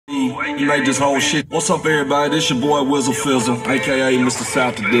You made this whole shit. What's up, everybody? This your boy Wizzle Fizzle, aka Mr.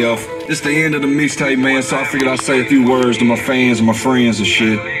 South to Death. It's the end of the mixtape, man, so I figured I'd say a few words to my fans and my friends and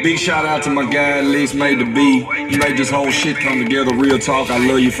shit. Big shout out to my guy, at least made the beat. He made this whole shit come together. Real talk, I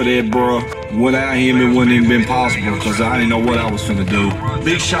love you for that, bro. Without him, it wouldn't even been possible, cause I didn't know what I was finna do.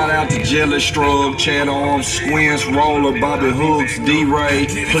 Big shout out to Jelly Strug, Chad Arms, Squints, Roller, Bobby Hooks, D-Ray,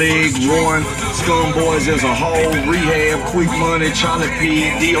 Plague, Rowan, Scum Boys as a whole, Rehab, Quick Money, Charlie P,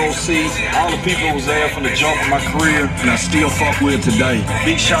 DOC, all the people was there from the jump of my career, and I still fuck with today.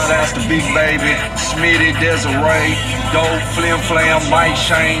 Big shout outs to Big Baby, Smitty, Desiree, Dope, Flim Flam, Mike,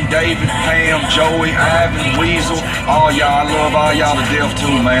 Shane, David, Pam, Joey, Ivan, Weasel, all y'all. I love all y'all to death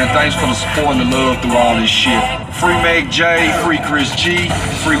too, man. Thanks for the support and the love through all this shit. Free Meg J, Free Chris G,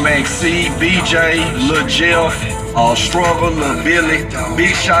 Free Meg C, BJ, Lil Jeff, Struggle, Lil Billy.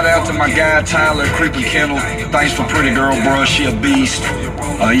 Big shout out to my guy Tyler, Creepy Kennel. Thanks for Pretty Girl, bro. She a beast.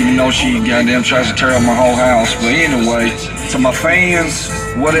 Even though she goddamn tries to tear up my whole house. But anyway, to my fans,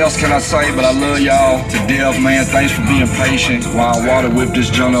 what else can I say? But I love y'all to death, man. Thanks for being patient while I water whip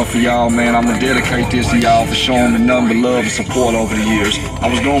this joint up for y'all, man. I'm gonna dedicate this to y'all for showing me nothing but love and support over the years. I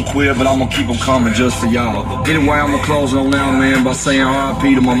was gonna quit, but I'm gonna keep them coming just for y'all. Anyway, I'm gonna close on now, man, by saying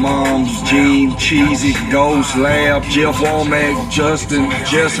R.I.P to my moms, Gene, Cheesy, Ghost, Lab, Jeff Womack, Justin,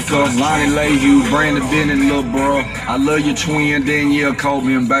 Jessica, Lonnie Layhew, Brandon Bennett, little bro. I love you, twin, Danielle,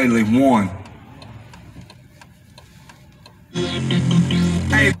 Kobe, and Bailey. One.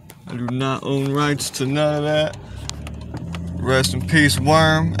 I do not own rights to none of that. Rest in peace,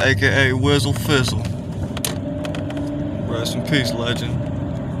 Worm, aka Wizzle Fizzle. Rest in peace, legend.